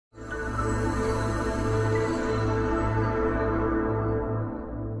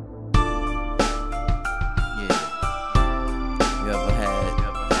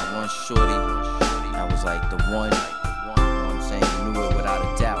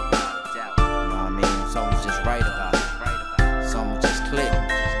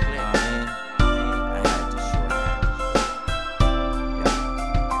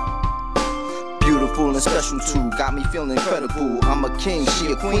me feeling incredible. I'm a king,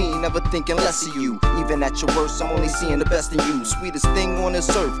 she a queen, never thinking less of you. Even at your worst, I'm only seeing the best in you. Sweetest thing on this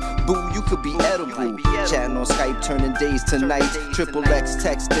earth, boo, you could be edible. Chatting on Skype, turning days to nights. Triple X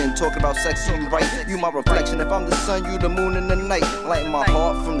texting, talking about sex, you right. You my reflection, if I'm the sun, you the moon in the night. Lighting my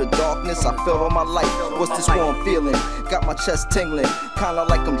heart from the darkness, I felt all my life. What's this warm feeling? Got my chest tingling, kinda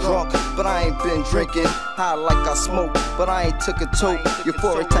like I'm drunk, but I ain't been drinking. High like I smoke, but I ain't took a toke.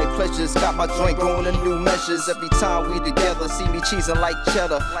 Euphoric type pleasures, got my joint going in new measures. Every time we together, see me cheesing like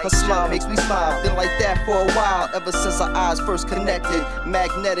cheddar. Her smile makes me smile, been like that for a while. Ever since our eyes first connected,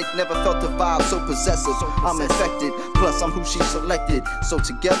 magnetic, never felt the vibe so possessive. I'm infected, plus I'm who she selected. So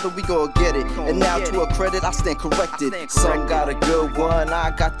together we go get it, and now to her credit, I stand corrected. Some got a good one,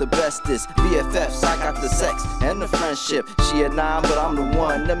 I got the bestest. BFFs, I got the sex and the friendship. She a 9, but I'm the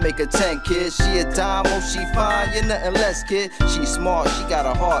one to make a 10, kid. She a dime, oh she fine, you're nothing less, kid. She smart, she got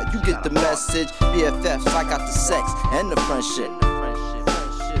a heart, you get the message. BFFs, I got the sex and the friendship.